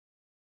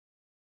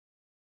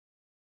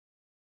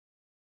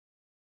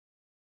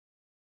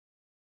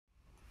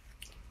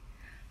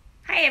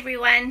Hi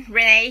everyone,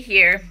 Renee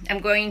here.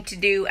 I'm going to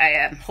do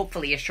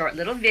hopefully a short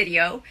little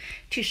video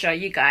to show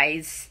you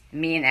guys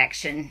me in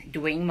action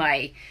doing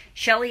my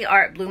Shelee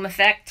Art Bloom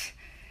Effect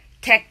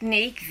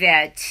technique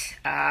that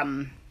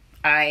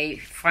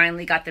I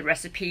finally got the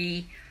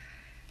recipe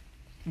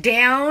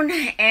down,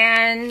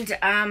 and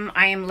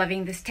I am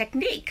loving this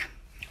technique.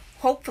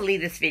 Hopefully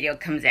this video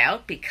comes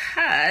out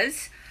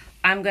because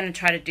I'm going to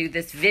try to do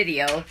this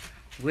video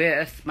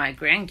with my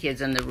grandkids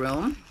in the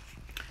room.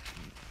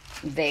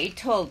 They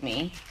told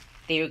me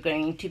they were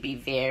going to be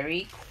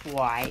very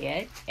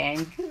quiet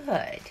and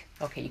good.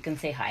 Okay, you can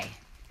say hi.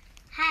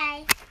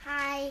 Hi.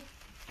 Hi.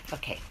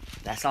 Okay,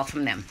 that's all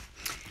from them.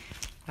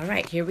 All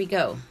right, here we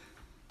go.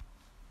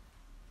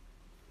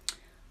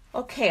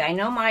 Okay, I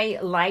know my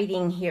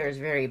lighting here is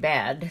very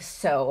bad,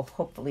 so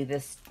hopefully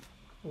this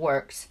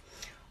works.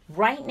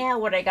 Right now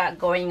what I got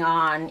going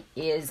on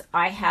is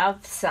I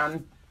have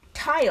some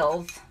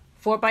tiles,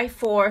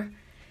 4x4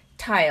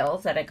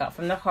 tiles that I got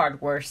from the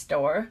hardware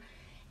store.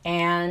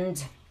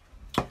 And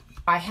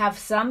I have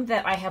some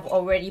that I have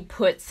already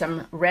put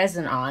some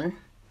resin on.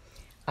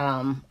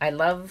 I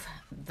love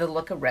the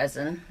look of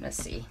resin. Let's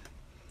see.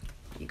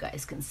 You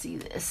guys can see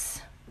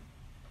this.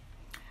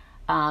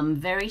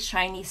 Very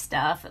shiny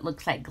stuff. It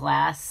looks like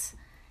glass.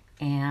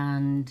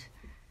 And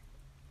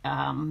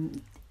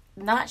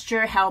not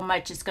sure how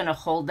much it's going to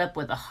hold up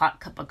with a hot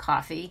cup of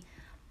coffee.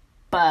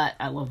 But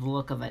I love the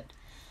look of it.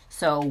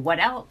 So what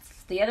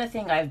else? The other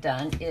thing I've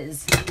done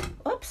is,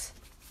 oops.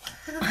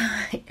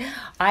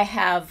 I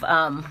have,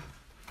 oh,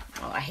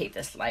 I hate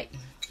this light.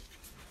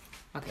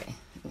 Okay,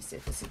 let me see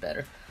if this is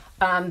better.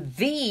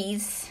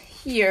 These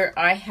here,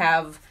 I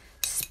have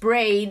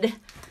sprayed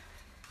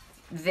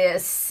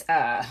this,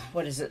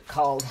 what is it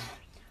called?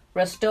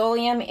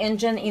 Rust-Oleum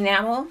engine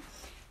enamel.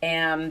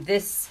 And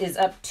this is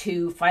up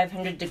to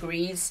 500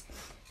 degrees.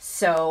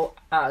 So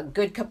a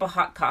good cup of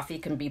hot coffee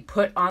can be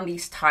put on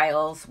these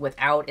tiles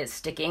without it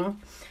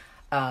sticking.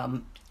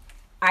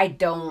 I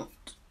don't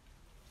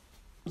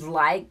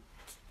like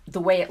the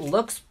way it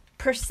looks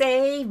per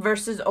se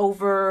versus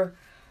over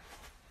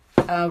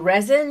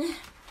resin.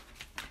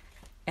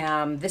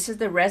 This is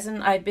the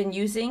resin I've been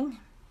using,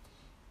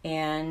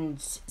 and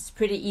it's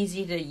pretty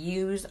easy to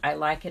use. I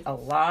like it a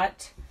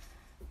lot.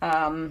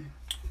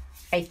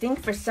 I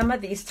think for some of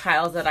these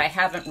tiles that I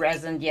haven't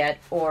resined yet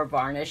or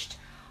varnished,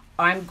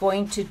 I'm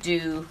going to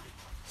do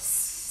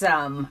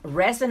some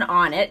resin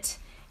on it,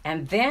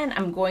 and then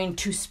I'm going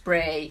to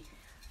spray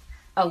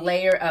a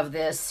layer of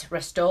this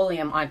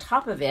Rust-Oleum on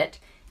top of it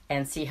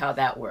and see how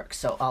that works.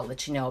 So I'll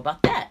let you know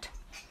about that.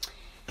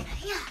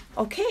 Yeah.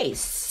 Okay,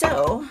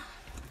 so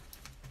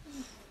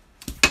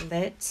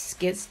let's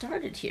get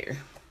started here.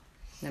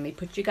 Let me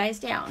put you guys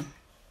down.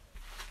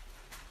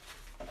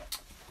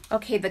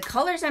 Okay, the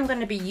colors I'm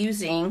going to be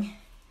using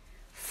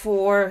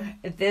for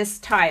this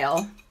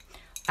tile,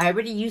 I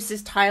already used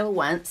this tile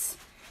once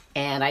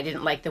and I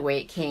didn't like the way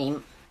it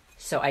came,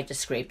 so I just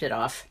scraped it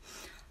off.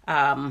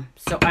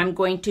 So I'm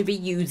going to be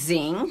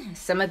using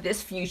some of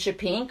this fuchsia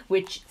pink,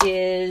 which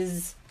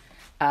is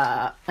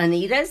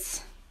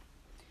Anita's.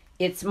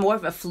 It's more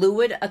of a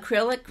fluid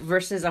acrylic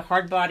versus a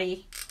hard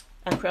body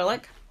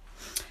acrylic.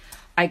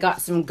 I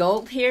got some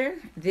gold here.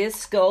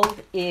 This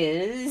gold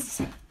is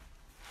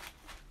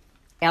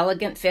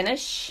Elegant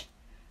Finish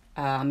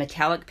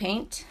metallic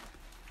paint.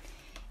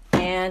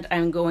 And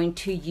I'm going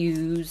to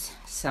use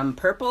some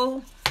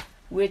purple,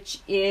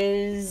 which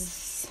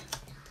is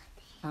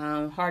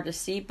hard to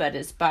see, but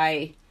it's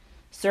by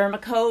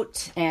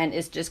Ceramacoat, and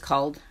it's just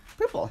called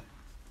purple.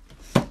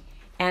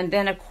 And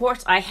then, of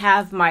course, I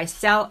have my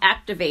cell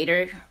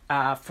activator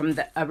from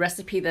a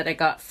recipe that I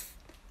got,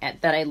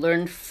 that I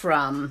learned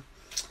from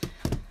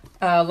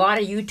a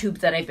lot of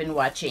YouTube that I've been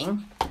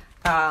watching.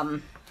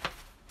 Some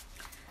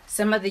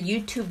of the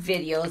YouTube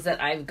videos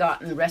that I've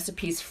gotten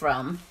recipes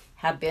from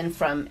have been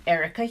from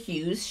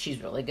Hughes.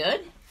 She's really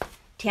good.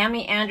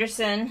 Tammy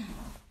Anderson,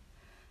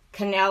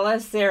 Kanella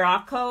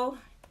Ciraco,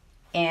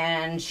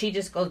 and she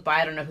just goes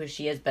by, I don't know who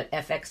she is, but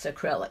FX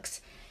Acrylics.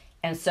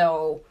 And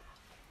so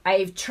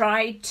I've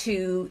tried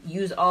to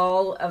use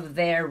all of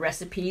their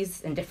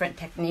recipes and different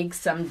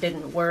techniques. Some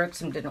didn't work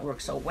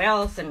so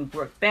well, some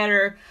worked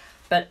better.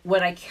 But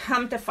what I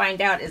come to find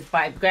out is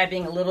by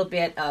grabbing a little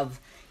bit of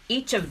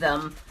each of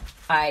them,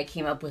 I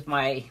came up with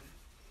my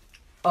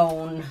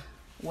own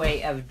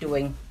way of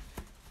doing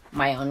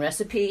my own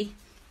recipe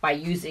by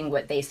using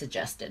what they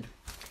suggested.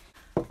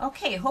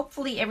 Okay,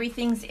 hopefully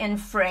everything's in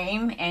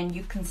frame and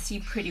you can see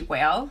pretty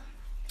well.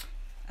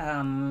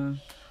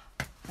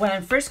 What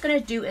I'm first going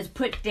to do is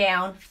put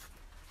down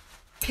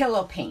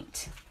pillow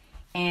paint.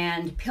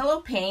 And pillow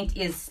paint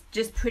is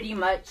just pretty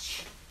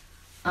much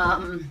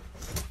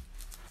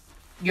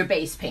your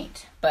base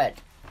paint. But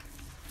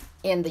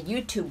in the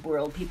YouTube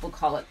world, people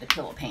call it the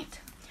pillow paint.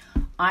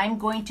 I'm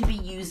going to be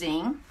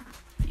using,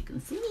 you can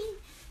see,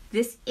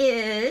 this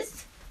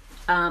is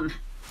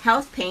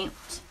house paint.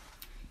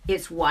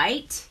 It's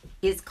white.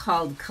 It's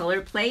called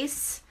Color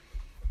Place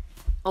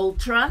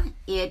Ultra.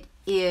 It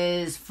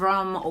is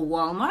from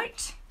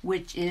Walmart.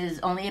 which is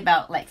only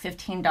about like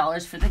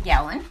 $15 for the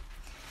gallon.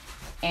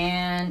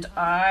 And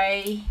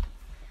I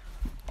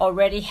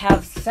already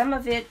have some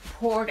of it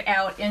poured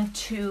out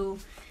into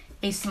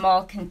a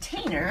small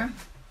container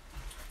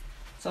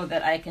so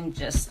that I can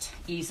just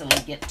easily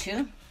get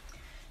to.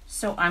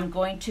 So I'm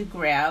going to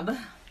grab,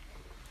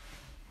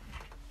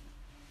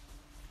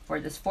 for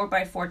this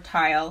 4x4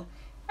 tile,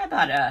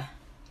 about 1.5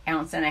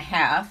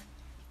 ounces,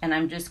 and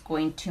I'm just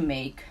going to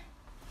make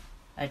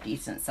a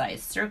decent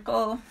sized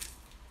circle.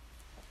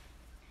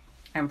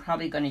 I'm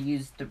probably going to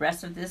use the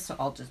rest of this, so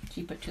I'll just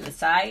keep it to the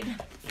side.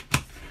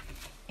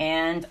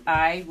 And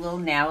I will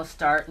now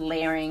start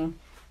layering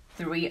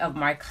 3 of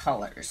my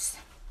colors.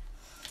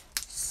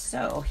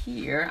 So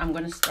here I'm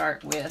going to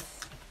start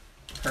with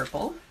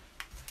purple.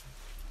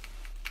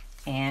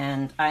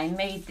 And I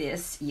made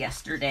this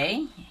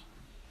yesterday.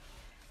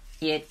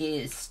 It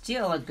is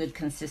still a good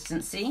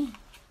consistency.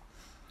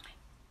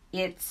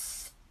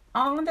 It's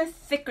on the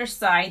thicker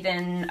side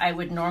than I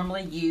would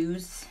normally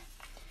use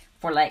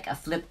for like a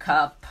flip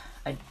cup,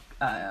 a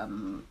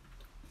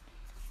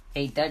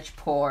Dutch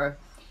pour.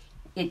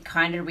 It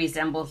kind of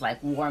resembles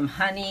like warm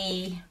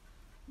honey,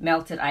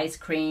 melted ice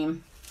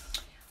cream.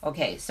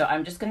 Okay, so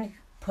I'm just going to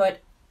put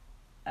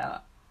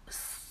a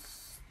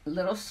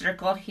little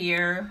circle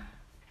here,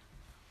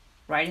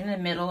 right in the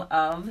middle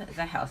of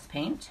the house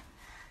paint.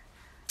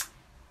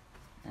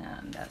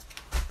 And that's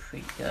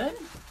pretty good.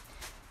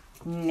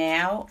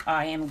 Now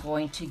I am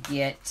going to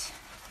get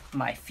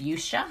my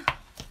fuchsia.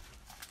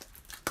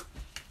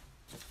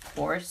 Of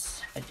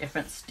course, a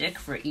different stick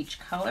for each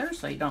color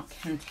so you don't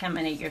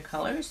contaminate your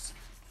colors.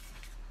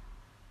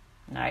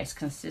 Nice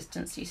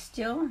consistency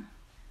still.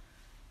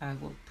 I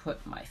will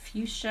put my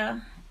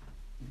fuchsia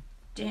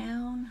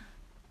down.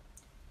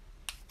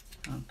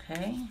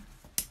 Okay.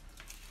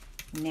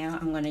 Now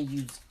I'm going to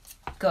use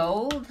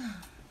gold.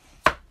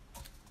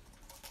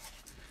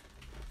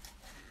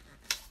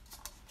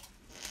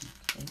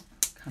 Okay,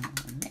 come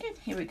on, mid.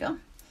 Here we go.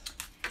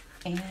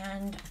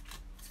 And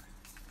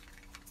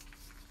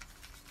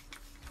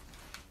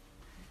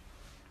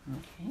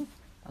okay,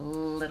 a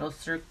little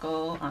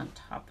circle on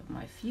top of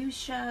my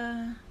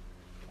fuchsia.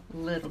 A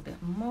little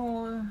bit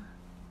more.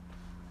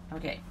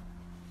 Okay,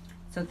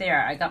 so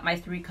there, I got my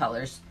 3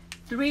 colors.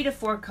 3 to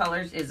 4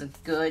 colors is a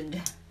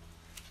good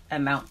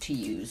amount to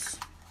use.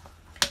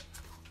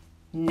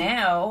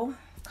 Now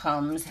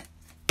comes,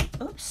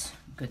 oops,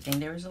 good thing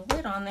there was a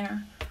lid on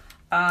there.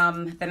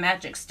 The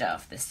magic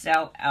stuff, the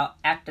cell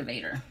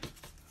activator.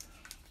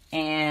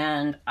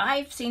 And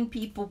I've seen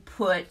people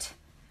put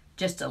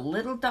just a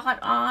little dot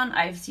on.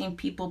 I've seen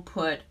people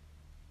put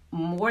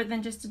more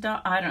than just a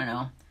dot. I don't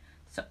know.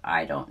 So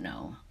I don't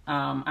know.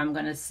 I'm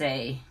going to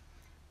say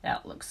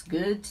that looks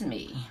good to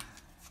me.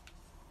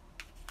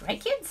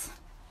 Right, kids?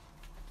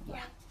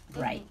 Yeah,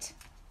 right.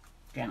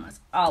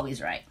 Grandma's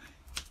always right.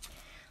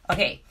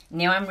 Okay,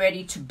 now I'm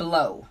ready to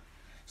blow.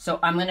 So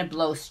I'm going to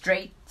blow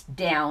straight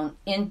down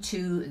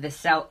into the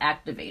cell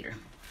activator.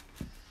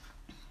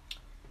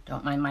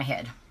 Don't mind my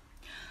head.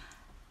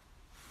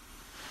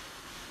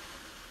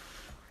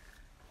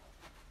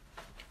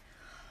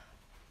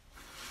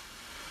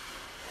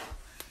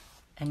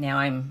 And now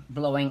I'm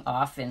blowing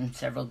off in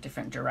several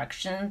different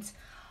directions.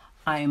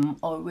 I'm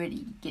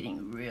already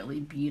getting really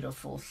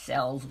beautiful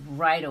cells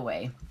right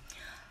away.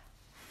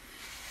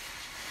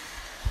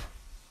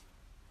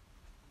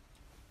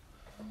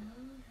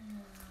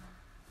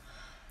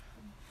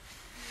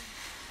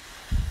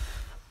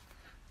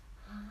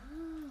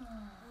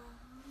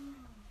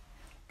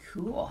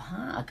 Cool,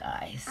 huh,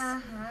 guys?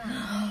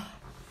 Uh-huh.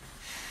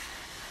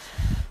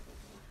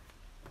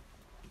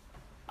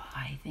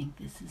 I think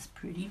this is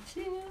pretty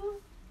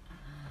too.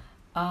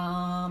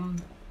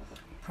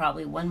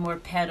 Probably one more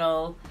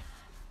petal.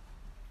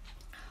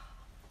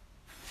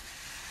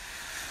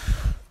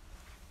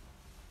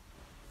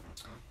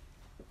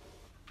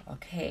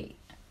 Okay.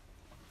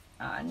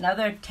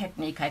 Another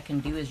technique I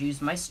can do is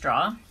use my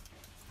straw.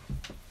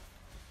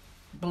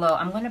 Blow.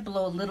 I'm going to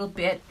blow a little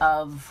bit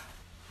of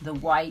the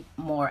white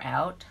more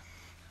out.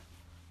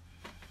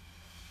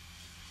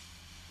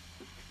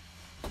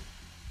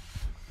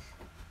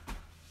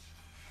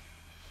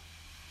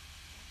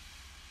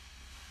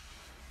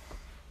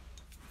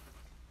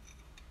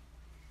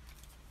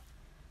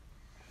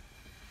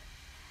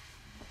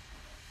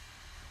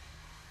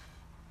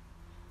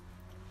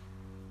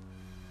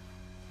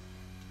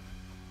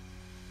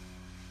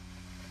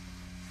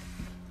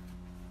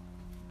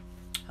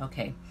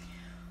 Okay.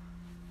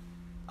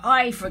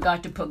 I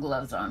forgot to put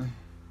gloves on.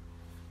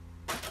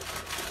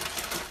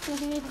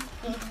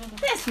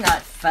 That's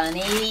not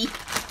funny.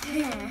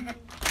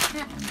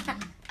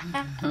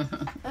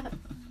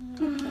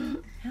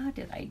 How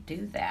did I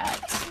do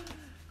that?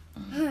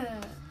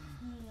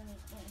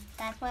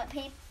 That's what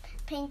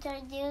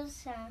painters do.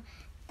 So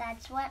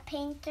that's what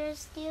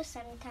painters do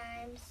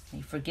sometimes.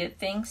 You forget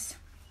things?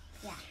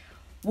 Yeah.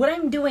 What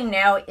I'm doing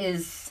now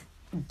is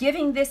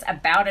giving this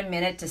about a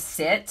minute to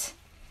sit,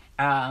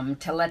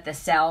 to let the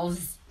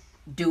cells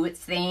do its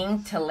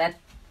thing, to let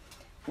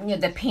you know,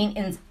 the paint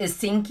is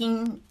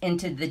sinking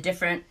into the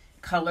different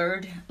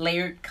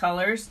layered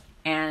colors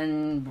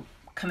and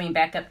coming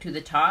back up to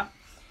the top.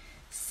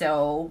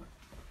 So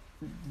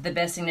the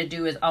best thing to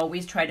do is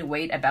always try to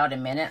wait about a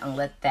minute and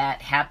let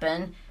that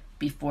happen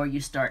before you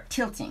start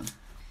tilting.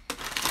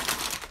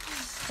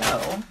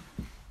 So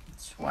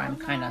that's why I'm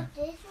kind of,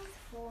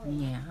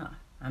 yeah,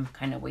 I'm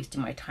kind of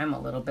wasting my time a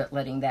little bit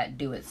letting that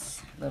do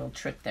its little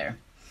trick there.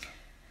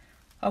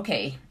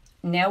 Okay,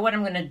 now what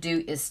I'm going to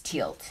do is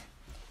tilt.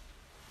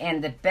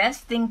 And the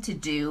best thing to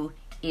do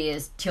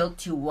is tilt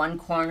to one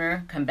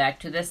corner, come back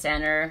to the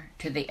center,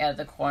 to the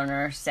other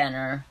corner,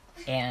 center,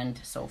 and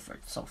so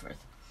forth, so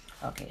forth.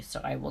 Okay, so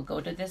I will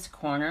go to this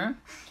corner.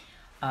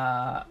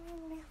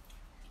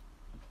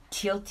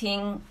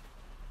 Tilting,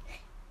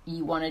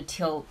 you want to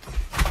tilt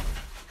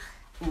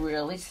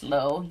really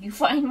slow. You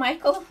fine,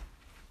 Michael?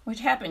 What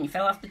happened? You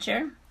fell off the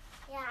chair?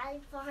 Yeah, I'm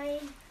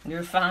fine.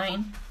 You're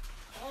fine?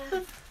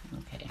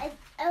 Okay.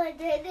 I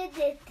did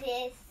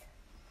this.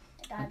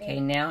 Okay,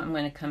 now I'm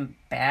going to come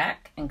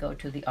back and go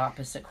to the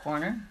opposite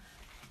corner.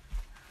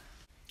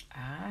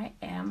 I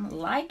am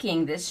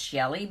liking this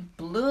Shelee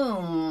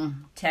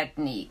bloom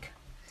technique.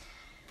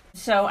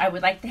 So I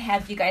would like to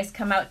have you guys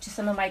come out to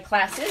some of my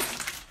classes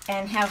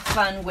and have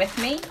fun with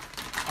me,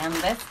 and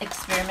let's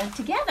experiment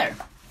together.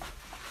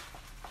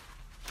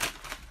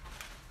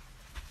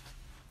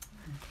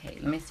 Okay,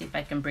 let me see if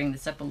I can bring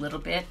this up a little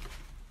bit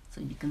so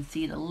you can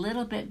see it a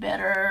little bit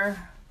better.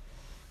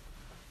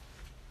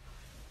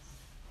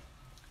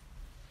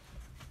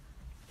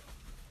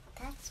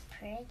 That's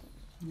pretty.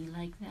 You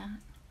like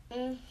that?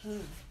 Mm-hmm.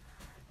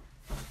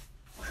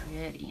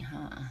 Pretty,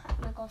 huh?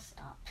 Michael,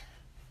 stop.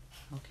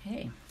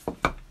 Okay.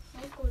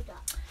 Michael,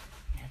 stop.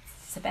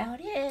 That's about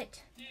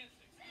it.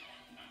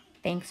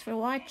 Thanks for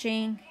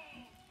watching.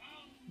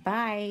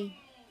 Bye.